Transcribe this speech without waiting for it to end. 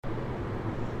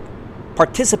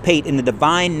participate in the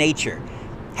divine nature,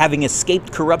 having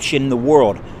escaped corruption in the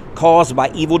world caused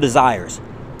by evil desires.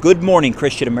 Good morning,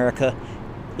 Christian America.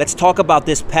 Let's talk about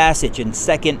this passage in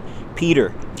 2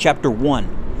 Peter chapter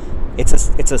 1.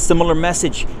 It's a similar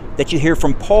message that you hear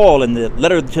from Paul in the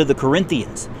letter to the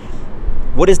Corinthians.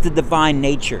 What is the divine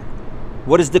nature?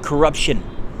 What is the corruption?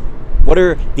 What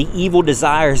are the evil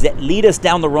desires that lead us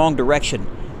down the wrong direction?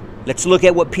 Let's look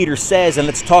at what Peter says and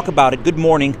let's talk about it. Good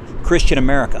morning, Christian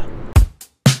America.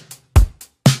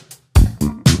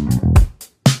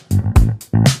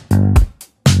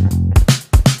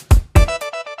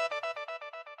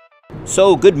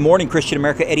 So, good morning, Christian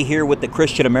America. Eddie here with the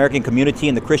Christian American community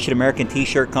and the Christian American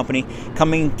T-shirt company,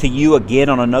 coming to you again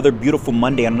on another beautiful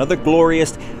Monday, on another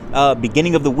glorious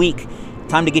beginning of the week.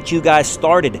 Time to get you guys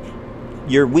started.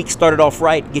 Your week started off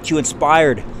right, get you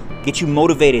inspired, get you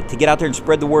motivated to get out there and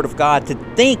spread the word of God, to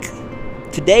think.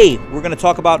 Today, we're going to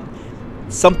talk about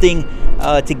something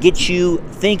to get you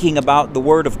thinking about the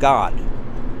word of God,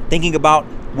 thinking about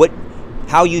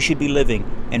how you should be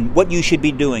living, and what you should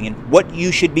be doing, and what you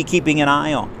should be keeping an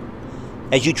eye on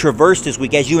as you traverse this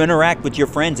week, as you interact with your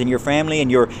friends and your family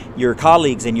and your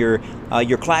colleagues and your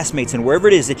classmates and wherever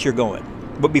it is that you're going.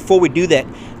 But before we do that,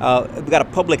 we've got a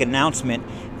public announcement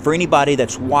for anybody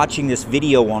that's watching this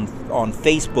video on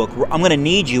Facebook. We're going to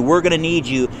need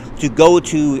you to go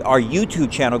to our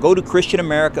YouTube channel, go to Christian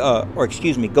America,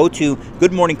 go to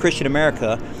Good Morning Christian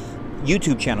America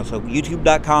YouTube channel. So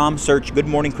youtube.com, search Good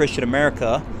Morning Christian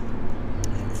America.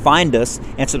 Find us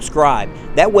and subscribe.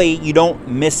 That way you don't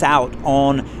miss out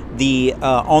on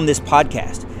this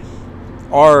podcast.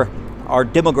 Our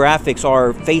demographics,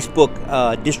 our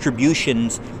Facebook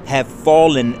distributions have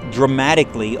fallen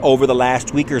dramatically over the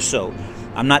last week or so.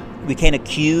 We can't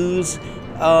accuse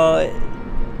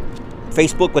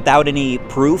Facebook without any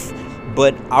proof,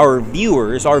 but our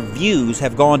views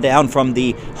have gone down from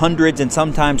the hundreds and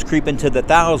sometimes creep into the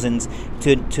thousands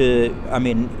to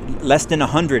less than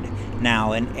 100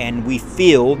 now, and we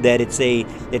feel that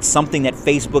it's something that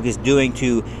Facebook is doing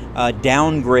to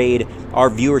downgrade our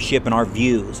viewership and our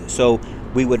views. So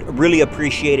we would really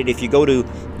appreciate it if you go to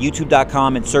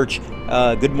youtube.com and search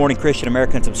Good Morning Christian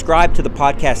America and subscribe to the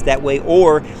podcast that way,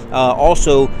 or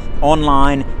also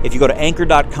online if you go to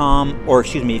anchor.com,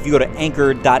 if you go to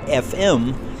anchor.fm,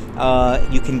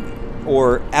 you can,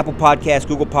 or Apple Podcasts,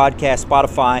 Google Podcasts,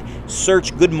 Spotify,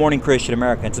 search Good Morning Christian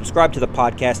America and subscribe to the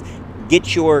podcast.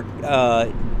 Get your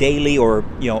daily or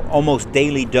almost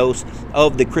daily dose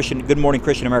of the Good Morning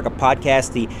Christian America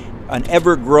podcast, an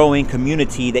ever-growing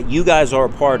community that you guys are a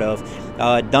part of,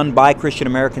 done by Christian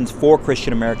Americans for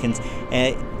Christian Americans,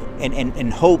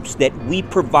 and hopes that we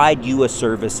provide you a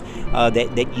service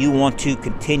that you want to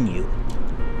continue.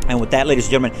 And with that, ladies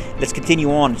and gentlemen, let's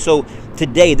continue on. So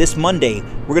today, this Monday,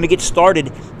 we're going to get started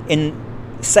in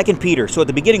 2 Peter. So at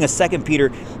the beginning of 2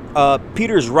 Peter,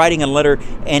 Peter is writing a letter,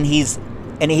 and he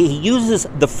uses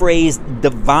the phrase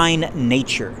divine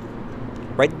nature.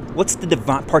 Right? What's the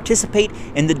divine? Participate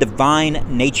in the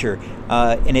divine nature.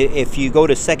 And if you go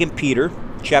to 2 Peter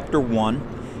chapter 1,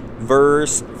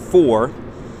 verse 4,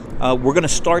 we're going to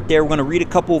start there. We're going to read a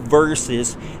couple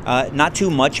verses, not too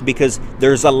much, because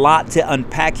there's a lot to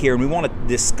unpack here, and we want to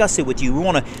discuss it with you. We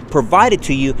want to provide it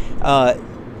to you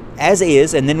as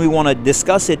is, and then we want to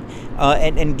discuss it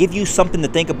and give you something to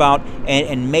think about,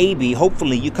 and maybe,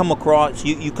 hopefully, you come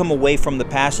away from the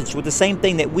passage with the same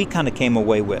thing that we kind of came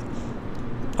away with.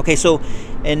 Okay, so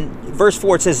in verse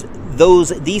 4 it says,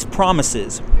 these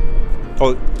promises,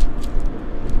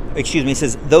 it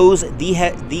says,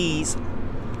 these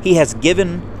he has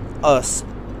given us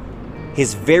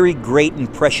his very great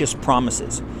and precious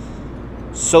promises,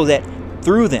 so that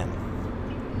through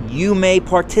them you may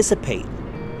participate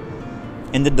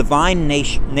in the divine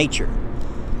nature,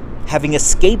 having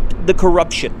escaped the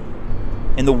corruption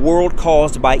in the world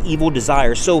caused by evil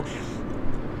desires. So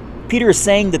Peter is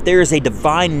saying that there is a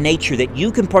divine nature that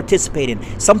you can participate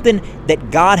in, something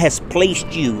that God has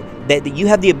placed you, that you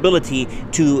have the ability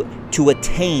to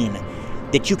attain,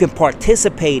 that you can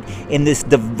participate in this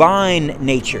divine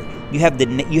nature. You have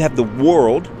the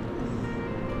world,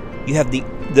 you have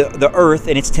the earth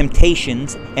and its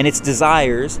temptations and its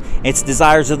desires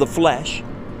of the flesh.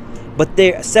 But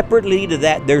there, separately to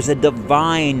that, there's a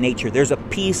divine nature. There's a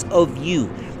piece of you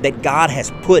that God has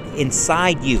put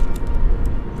inside you,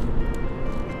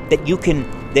 that you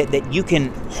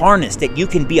can harness, that you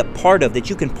can be a part of, that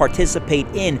you can participate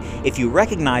in if you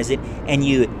recognize it and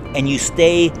you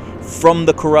stay from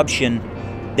the corruption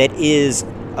that is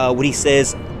what he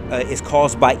says is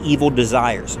caused by evil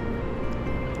desires.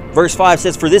 Verse 5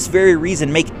 says, "For this very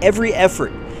reason, make every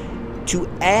effort to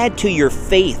add to your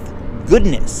faith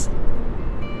goodness,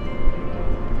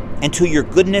 and to your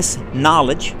goodness,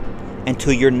 knowledge, and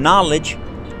to your knowledge,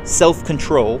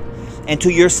 self-control, and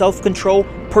to your self-control,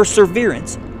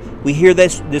 perseverance. We hear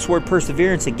this word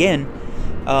perseverance again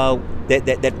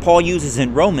that Paul uses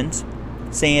in Romans,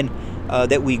 saying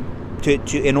that we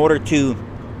in order to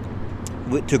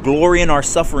glory in our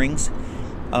sufferings,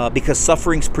 because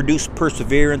sufferings produce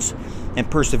perseverance, and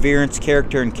perseverance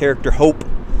character, and character hope.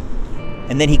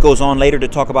 And then he goes on later to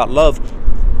talk about love.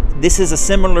 This is a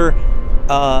similar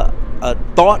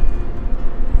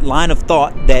line of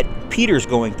thought that Peter's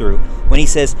going through when he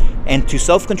says, and to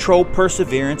self-control,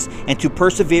 perseverance, and to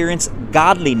perseverance,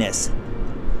 godliness,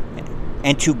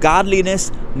 and to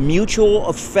godliness, mutual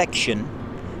affection,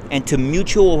 and to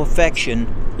mutual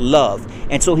affection, love.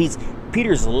 And so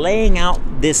Peter's laying out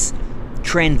this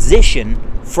transition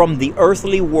from the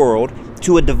earthly world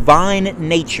to a divine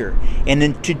nature. And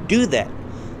then to do that,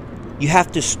 you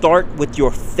have to start with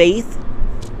your faith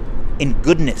in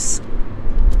goodness,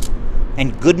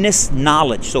 and goodness,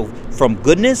 knowledge. So from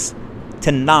goodness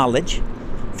to knowledge,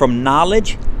 from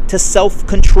knowledge to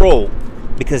self-control,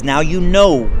 because now you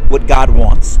know what God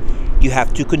wants. You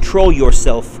have to control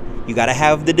yourself. You got to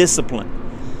have the discipline.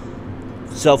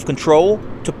 Self-control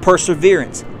to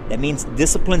perseverance. That means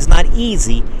discipline's not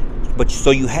easy, but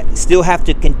so you still have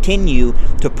to continue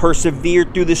to persevere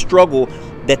through the struggle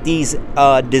that these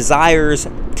desires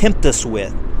tempt us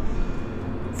with.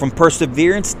 From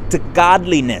perseverance to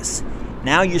godliness.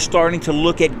 Now you're starting to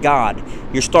look at God.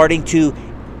 You're starting to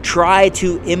try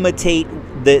to imitate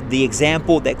the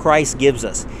example that Christ gives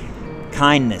us.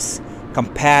 Kindness,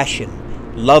 compassion,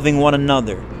 loving one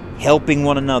another, helping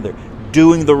one another,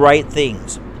 doing the right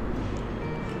things.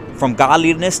 From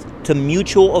godliness to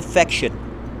mutual affection.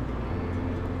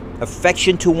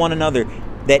 Affection to one another,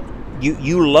 that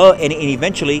you love, and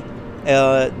eventually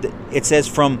it says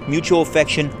from mutual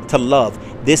affection to love.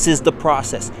 This is the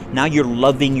process. Now you're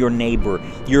loving your neighbor.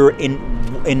 You're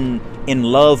in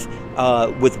love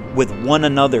with one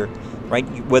another, right?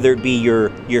 Whether it be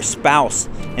your spouse,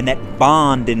 and that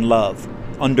bond in love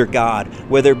under God,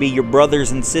 whether it be your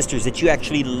brothers and sisters, that you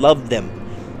actually love them,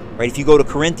 right? If you go to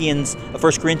 1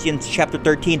 Corinthians chapter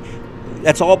 13,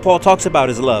 that's all Paul talks about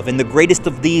is love, and the greatest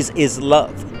of these is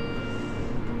love.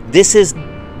 This is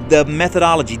the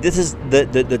methodology. This is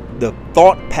the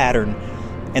thought pattern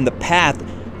and the path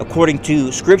according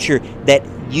to Scripture that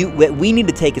we need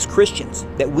to take as Christians,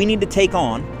 that we need to take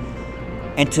on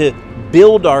and to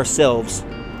build ourselves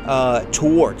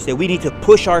towards, that we need to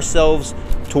push ourselves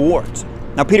towards.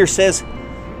 Now Peter says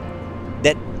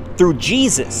that through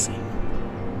Jesus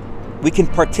we can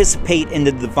participate in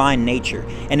the divine nature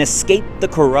and escape the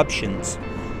corruptions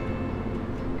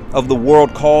of the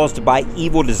world caused by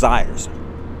evil desires.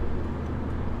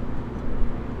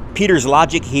 Peter's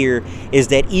logic here is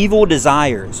that evil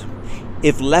desires,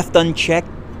 if left unchecked,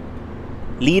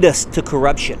 lead us to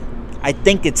corruption. I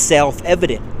think it's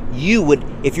self-evident. You would,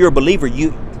 if you're a believer,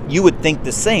 you would think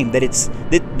the same, that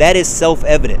that is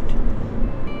self-evident.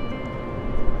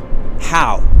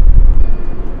 How?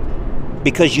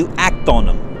 Because you act on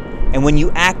them. And when you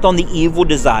act on the evil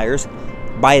desires,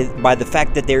 by the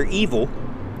fact that they're evil,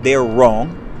 they're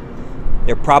wrong,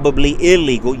 they're probably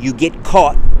illegal, you get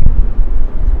caught.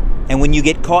 And when you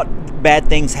get caught, bad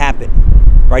things happen,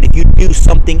 right? If you do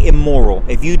something immoral,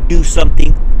 if you do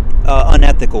something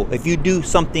unethical, if you do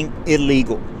something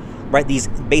illegal, right? These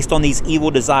based on these evil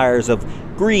desires of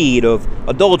greed, of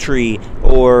adultery,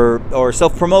 or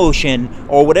self-promotion,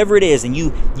 or whatever it is, and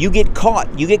you get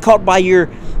caught. You get caught by your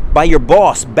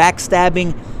boss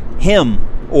backstabbing him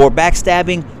or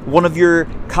backstabbing one of your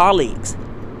colleagues.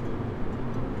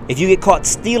 If you get caught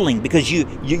stealing because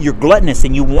you're gluttonous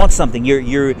and you want something,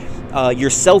 you're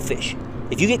selfish.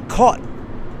 If you get caught,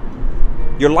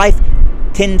 your life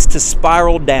tends to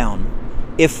spiral down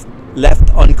if left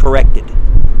uncorrected.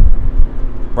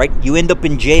 Right? You end up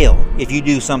in jail if you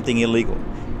do something illegal.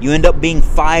 You end up being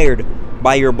fired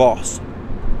by your boss.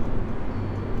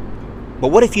 But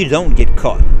what if you don't get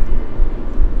caught?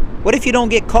 What if you don't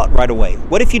get caught right away?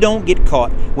 What if you don't get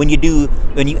caught when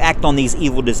you act on these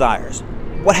evil desires?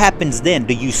 What happens then?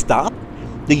 Do you stop?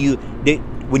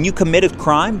 When you commit a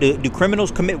crime, do criminals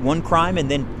commit one crime and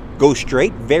then go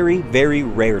straight? Very, very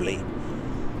rarely.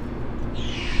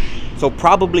 So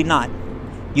probably not.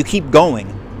 You keep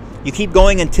going. You keep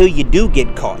going until you do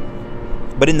get caught.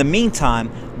 But in the meantime,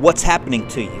 what's happening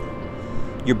to you?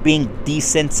 You're being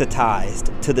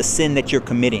desensitized to the sin that you're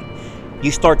committing.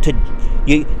 You start to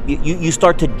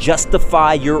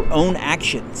justify your own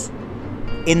actions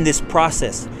in this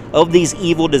process of these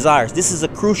evil desires. This is a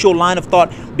crucial line of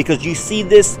thought because you see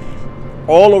this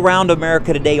all around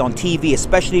America today on TV,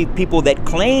 especially people that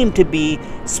claim to be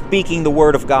speaking the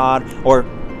word of God or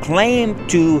claim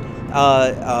to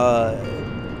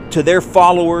their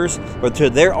followers or to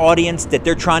their audience that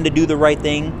they're trying to do the right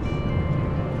thing.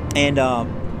 And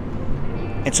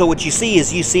so what you see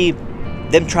is, you see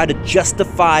them try to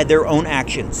justify their own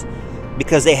actions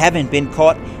because they haven't been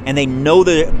caught and they know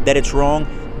that it's wrong.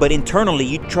 But internally,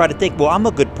 you try to think, well, I'm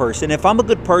a good person. If I'm a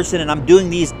good person and I'm doing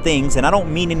these things and I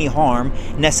don't mean any harm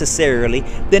necessarily,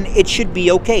 then it should be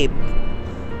okay.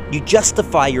 You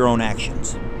justify your own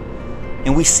actions.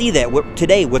 And we see that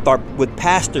today with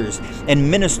pastors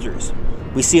and ministers.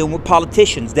 We see them with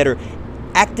politicians that are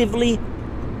actively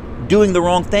doing the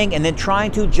wrong thing and then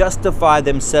trying to justify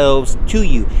themselves to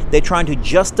you. They're trying to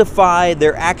justify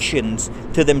their actions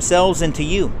to themselves and to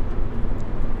you.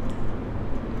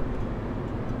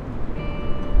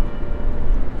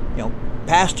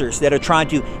 Pastors that are trying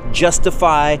to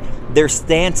justify their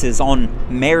stances on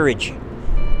marriage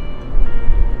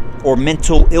or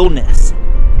mental illness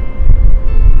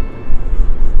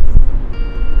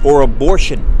or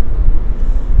abortion,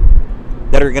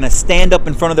 that are going to stand up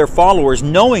in front of their followers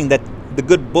knowing that the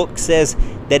good book says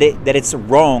that it's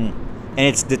wrong and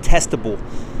it's detestable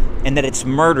and that it's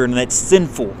murder and that it's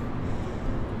sinful.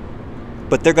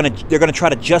 But they're going to try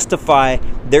to justify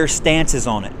their stances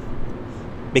on it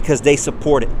because they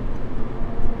support it.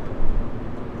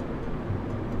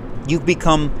 You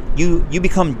become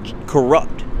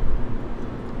corrupt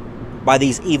by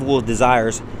these evil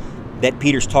desires that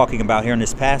Peter's talking about here in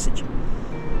this passage.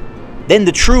 Then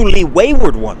the truly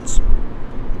wayward ones,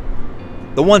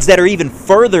 the ones that are even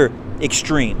further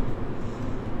extreme,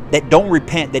 that don't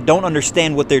repent, that don't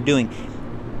understand what they're doing,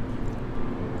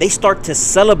 they start to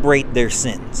celebrate their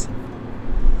sins.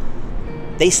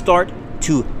 They start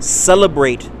to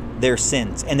celebrate their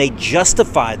sins and they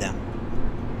justify them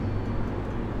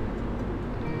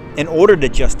in order to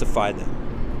justify them.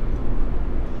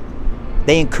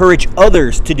 They encourage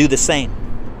others to do the same.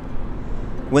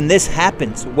 When this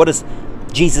happens, what does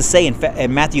Jesus say in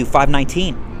Matthew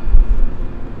 5:19?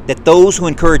 That those who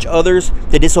encourage others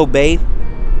to disobey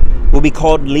will be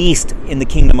called least in the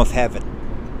kingdom of heaven.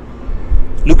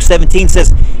 Luke 17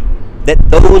 says that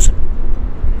those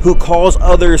who cause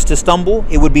others to stumble,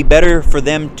 it would be better for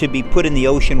them to be put in the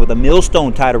ocean with a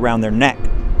millstone tied around their neck.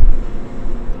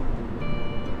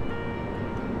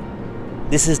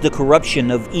 This is the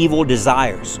corruption of evil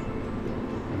desires.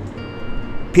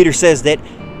 Peter says that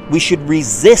we should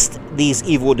resist these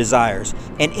evil desires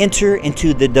and enter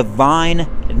into the divine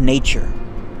nature.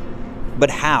 But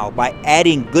how? By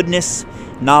adding goodness,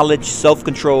 knowledge,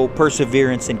 self-control,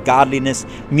 perseverance, and godliness,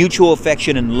 mutual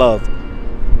affection, and love.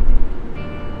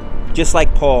 Just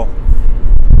like Paul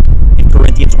in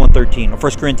Corinthians 1:13 or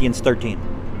 1 Corinthians 13,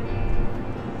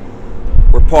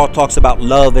 where Paul talks about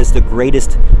love as the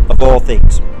greatest of all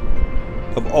things,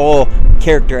 of all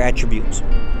character attributes.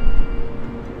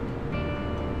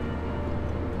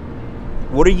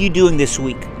 What are you doing this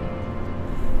week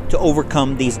to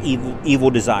overcome these evil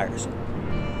desires,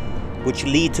 which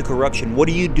lead to corruption? What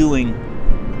are you doing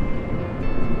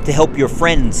to help your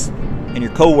friends and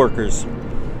your coworkers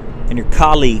and your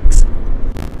colleagues,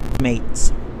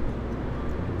 mates,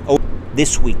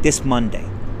 this week, this Monday,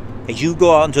 as you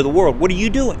go out into the world? What are you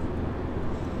doing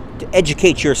to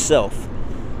educate yourself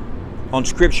on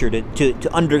Scripture,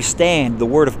 to understand the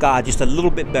Word of God just a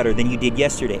little bit better than you did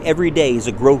yesterday? Every day is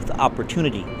a growth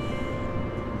opportunity.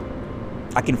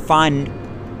 I can find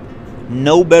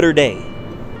no better day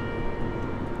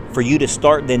for you to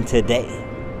start than today.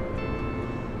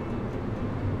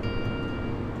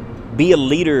 Be a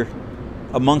leader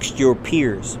amongst your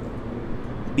peers.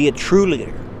 Be a true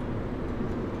leader.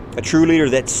 A true leader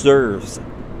that serves.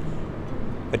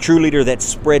 A true leader that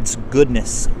spreads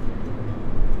goodness.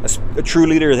 A true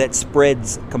leader that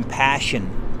spreads compassion,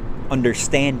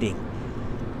 understanding,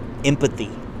 empathy.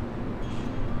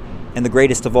 And the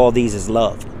greatest of all these is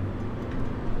love.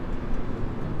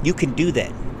 You can do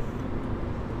that.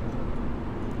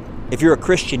 If you're a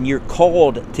Christian, you're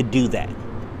called to do that.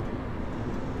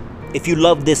 If you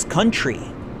love this country,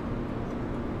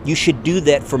 you should do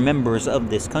that for members of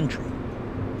this country.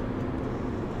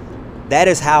 That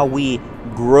is how we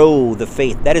grow the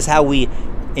faith. That is how we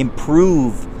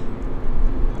improve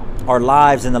our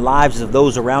lives and the lives of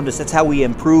those around us. That's how we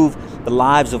improve the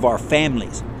lives of our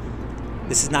families.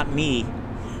 This is not me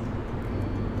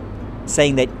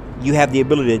saying that you have the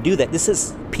ability to do that. This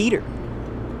is Peter,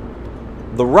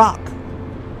 the rock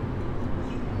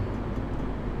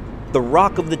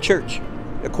of the church,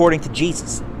 according to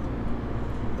Jesus.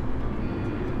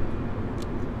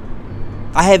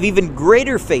 I have even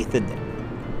greater faith in them.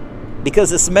 because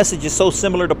this message is so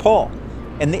similar to Paul.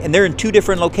 And they're in two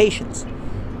different locations.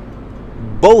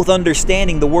 Both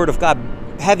understanding the Word of God,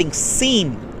 having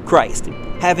seen Christ,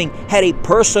 having had a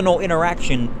personal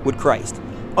interaction with Christ,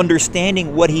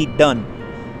 understanding what He'd done.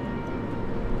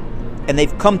 And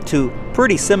they've come to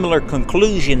pretty similar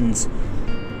conclusions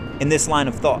in this line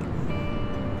of thought.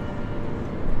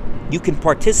 You can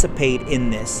participate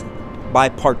in this by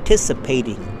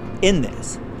participating in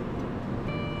this.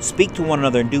 Speak to one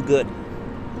another and do good.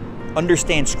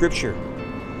 Understand Scripture.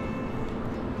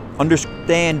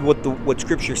 Understand what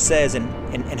Scripture says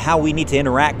and how we need to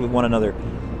interact with one another.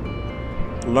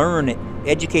 Learn it,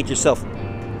 educate yourself,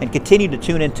 and continue to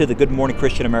tune into the Good Morning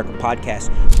Christian America podcast,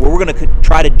 where we're going to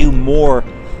try to do more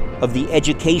of the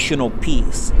educational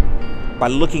piece by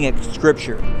looking at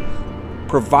Scripture,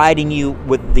 providing you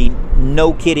with the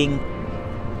no-kidding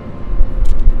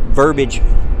verbiage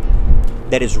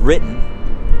that is written,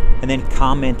 and then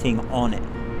commenting on it.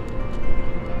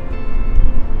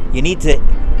 You need to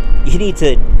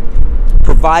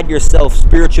provide yourself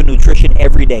spiritual nutrition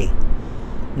every day,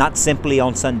 not simply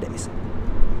on Sundays.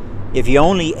 If you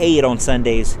only ate on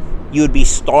Sundays, you would be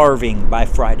starving by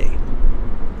Friday.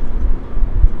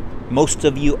 Most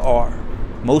of you are.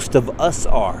 Most of us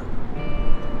are.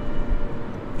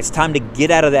 It's time to get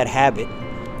out of that habit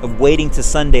of waiting to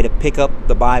Sunday to pick up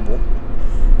the Bible,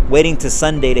 waiting to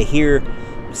Sunday to hear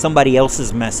somebody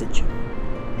else's message.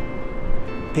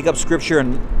 Pick up Scripture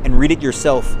and read it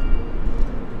yourself,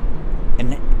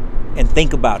 and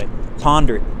think about it,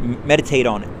 ponder it, meditate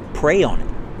on it, pray on it.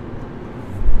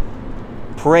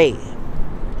 Pray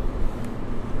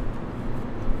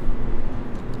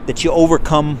that you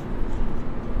overcome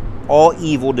all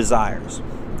evil desires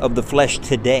of the flesh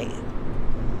today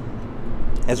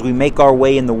as we make our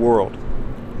way in the world.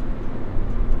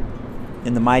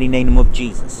 In the mighty name of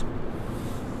Jesus.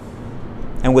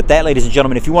 And with that, ladies and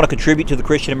gentlemen, if you want to contribute to the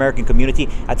Christian American community,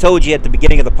 I told you at the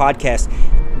beginning of the podcast,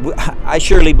 I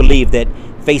surely believe that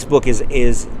Facebook is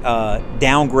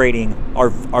downgrading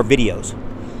our videos.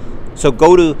 So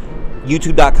go to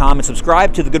youtube.com and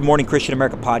subscribe to the Good Morning Christian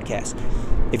America podcast.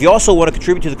 If you also want to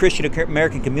contribute to the Christian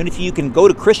American community, you can go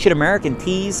to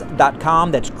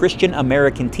ChristianAmericanTees.com. That's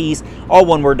ChristianAmericanTees, all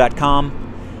one word.com,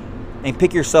 and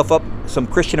pick yourself up some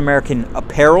Christian American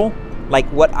apparel like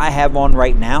what I have on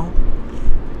right now.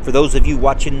 For those of you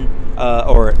watching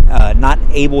or not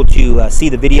able to see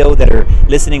the video that are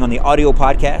listening on the audio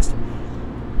podcast,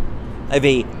 I have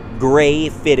a gray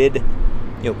fitted,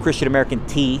 Christian American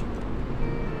tee.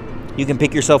 You can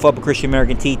pick yourself up a Christian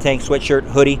American tee, tank, sweatshirt,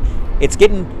 hoodie. It's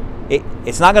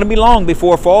not going to be long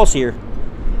before fall's here.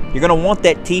 You're going to want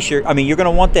that t-shirt. You're going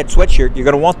to want that sweatshirt. You're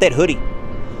going to want that hoodie.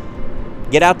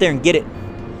 Get out there and get it.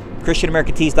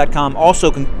 ChristianAmericanTees.com.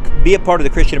 Also can be a part of the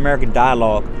Christian American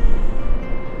dialogue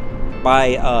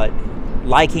by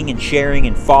liking and sharing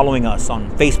and following us on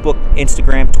Facebook,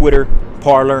 Instagram, Twitter,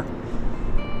 Parler,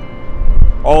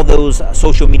 all those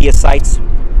social media sites.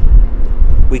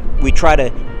 We try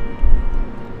to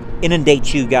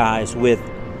inundate you guys with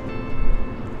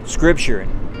Scripture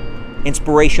and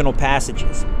inspirational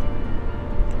passages,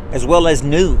 as well as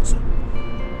news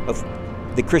of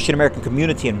the Christian American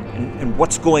community and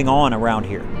what's going on around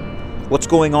here, what's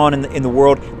going on in the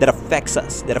world that affects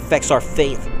us, that affects our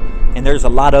faith. And there's a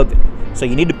lot of it. So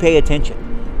you need to pay attention.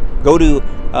 Go to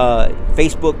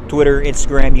Facebook, Twitter,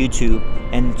 Instagram, YouTube,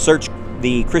 and search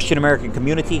the Christian American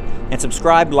community and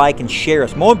subscribe, like, and share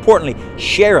us. More importantly,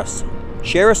 share us.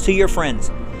 Share us to your friends.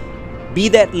 Be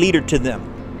that leader to them.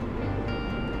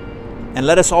 And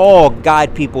let us all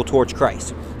guide people towards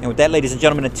Christ. And with that, ladies and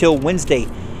gentlemen, until Wednesday,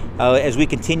 as we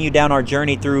continue down our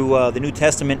journey through the New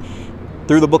Testament,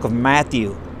 through the book of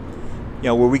Matthew,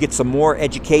 where we get some more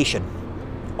education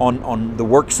on the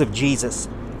works of Jesus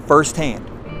firsthand.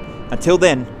 Until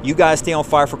then, you guys stay on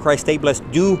fire for Christ, stay blessed,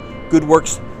 do good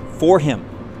works for Him,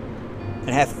 and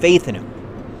have faith in Him.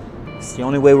 It's the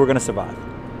only way we're going to survive.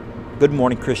 Good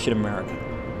morning, Christian America.